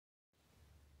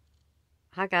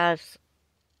Hi guys,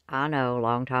 I know,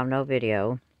 long time no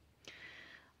video,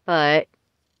 but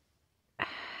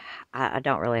I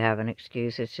don't really have an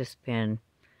excuse. It's just been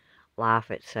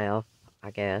life itself,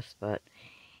 I guess. But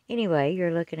anyway,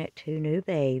 you're looking at two new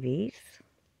babies.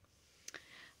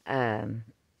 Um,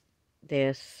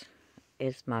 this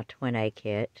is my twin A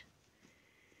kit.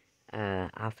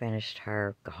 I finished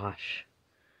her, gosh,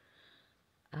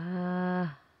 uh,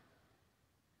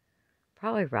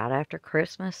 probably right after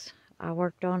Christmas. I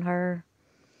worked on her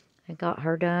and got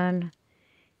her done.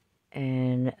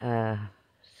 And,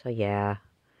 so yeah,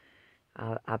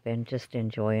 I've been just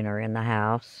enjoying her in the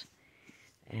house.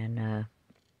 And,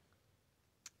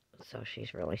 so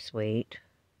she's really sweet.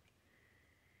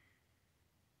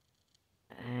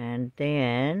 And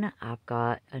then I've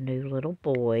got a new little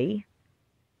boy.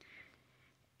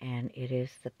 And it is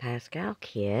the Pascal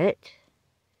kit.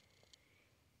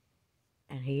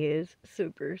 And he is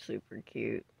super, super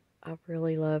cute. I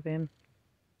really love him.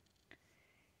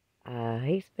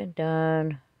 He's been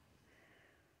done,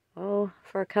 for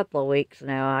a couple of weeks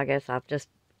now. I guess I've just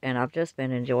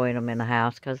been enjoying him in the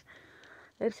house because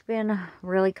it's been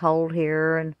really cold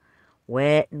here and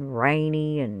wet and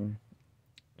rainy and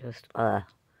just, So,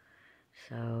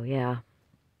 yeah.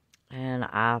 And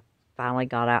I finally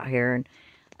got out here and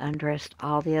undressed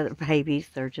all the other babies.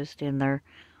 They're just in their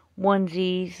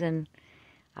onesies, and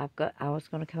I was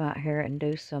going to come out here and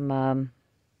do some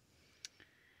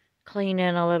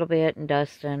cleaning a little bit and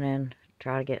dusting and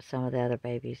try to get some of the other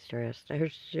babies dressed.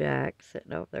 There's Jack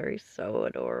sitting over there. He's so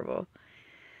adorable.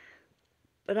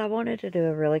 But I wanted to do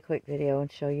a really quick video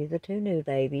and show you the two new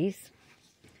babies.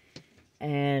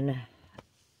 And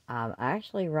I'm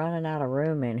actually running out of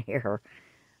room in here.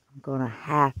 I'm going to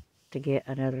have to get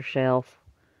another shelf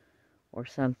or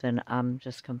something. I'm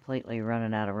just completely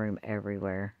running out of room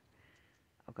everywhere.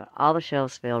 I've got all the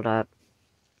shelves filled up.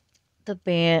 The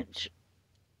bench.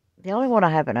 The only one I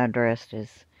haven't undressed is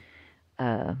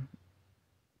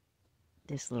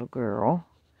this little girl.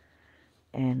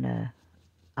 And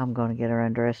I'm going to get her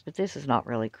undressed. But this is not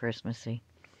really Christmassy.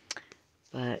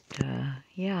 But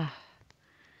yeah.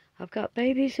 I've got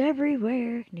babies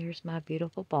everywhere. And here's my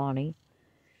beautiful Bonnie.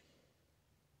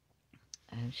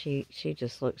 And she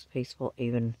just looks peaceful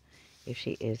even if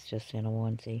she is just in a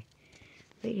onesie.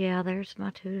 But yeah, there's my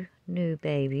two new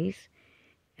babies.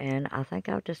 And I think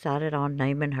I've decided on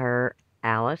naming her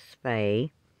Alice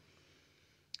Faye.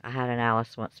 I had an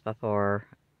Alice once before,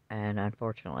 and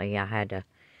unfortunately I had to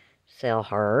sell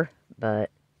her.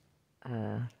 But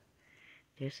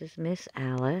this is Miss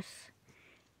Alice,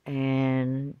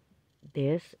 and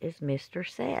this is Mr.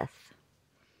 Seth.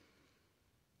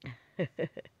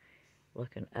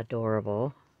 Looking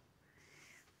adorable.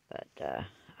 But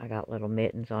I got little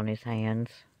mittens on his hands,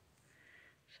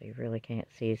 so you really can't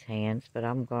see his hands. But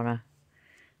I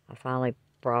finally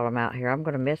brought him out here. I'm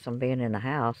going to miss them being in the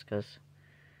house because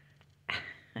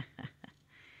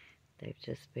they've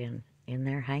just been in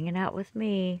there hanging out with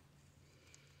me.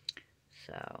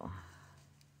 So,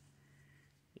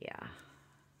 yeah.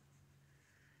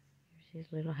 Here's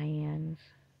his little hands.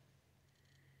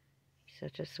 He's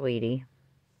such a sweetie.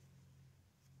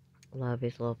 Love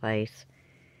his little face.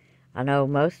 I know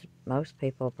most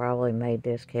people probably made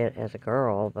this kit as a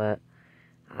girl, but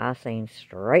I seen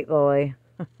straight boy.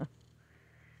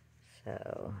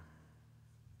 So,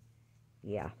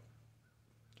 yeah.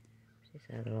 She's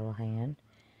got a little hand.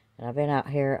 And I've been out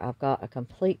here. I've got a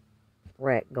complete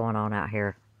wreck going on out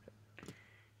here.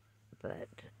 But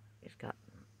he's got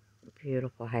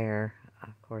beautiful hair.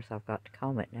 Of course, I've got to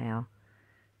comb it now.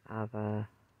 I've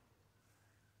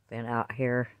been out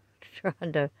here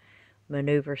trying to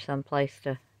maneuver someplace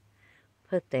to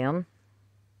put them.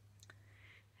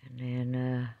 And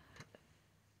then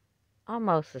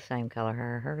almost the same color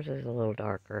hair. Hers is a little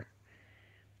darker.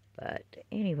 But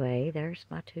anyway, there's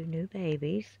my two new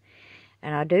babies.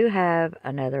 And I do have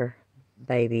another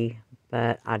baby,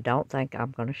 but I don't think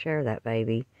I'm going to share that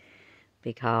baby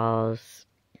because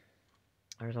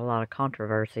there's a lot of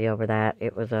controversy over that.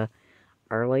 It was a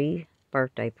early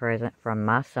birthday present from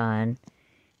my son,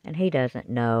 and he doesn't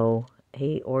know.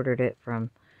 He ordered it from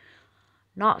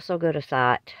not so good a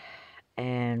site,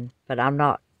 but I'm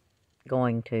not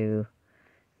going to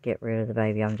get rid of the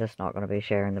baby. I'm just not going to be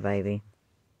sharing the baby.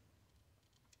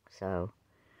 So,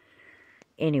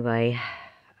 anyway,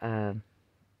 but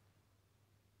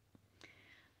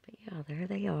yeah, there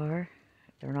they are.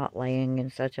 They're not laying in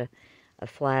such a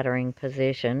flattering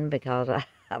position because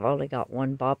I've only got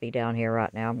one boppy down here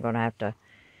right now. I'm going to have to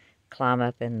climb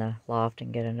up in the loft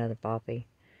and get another boppy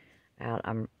out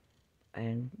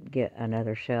and get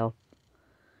another shelf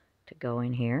to go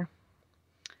in here.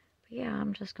 yeah,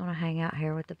 I'm just going to hang out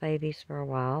here with the babies for a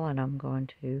while, and I'm going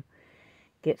to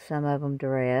get some of them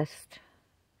dressed.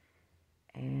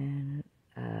 And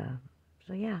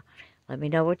so, yeah, let me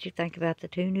know what you think about the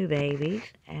two new babies,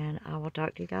 and I will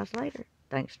talk to you guys later.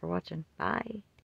 Thanks for watching. Bye.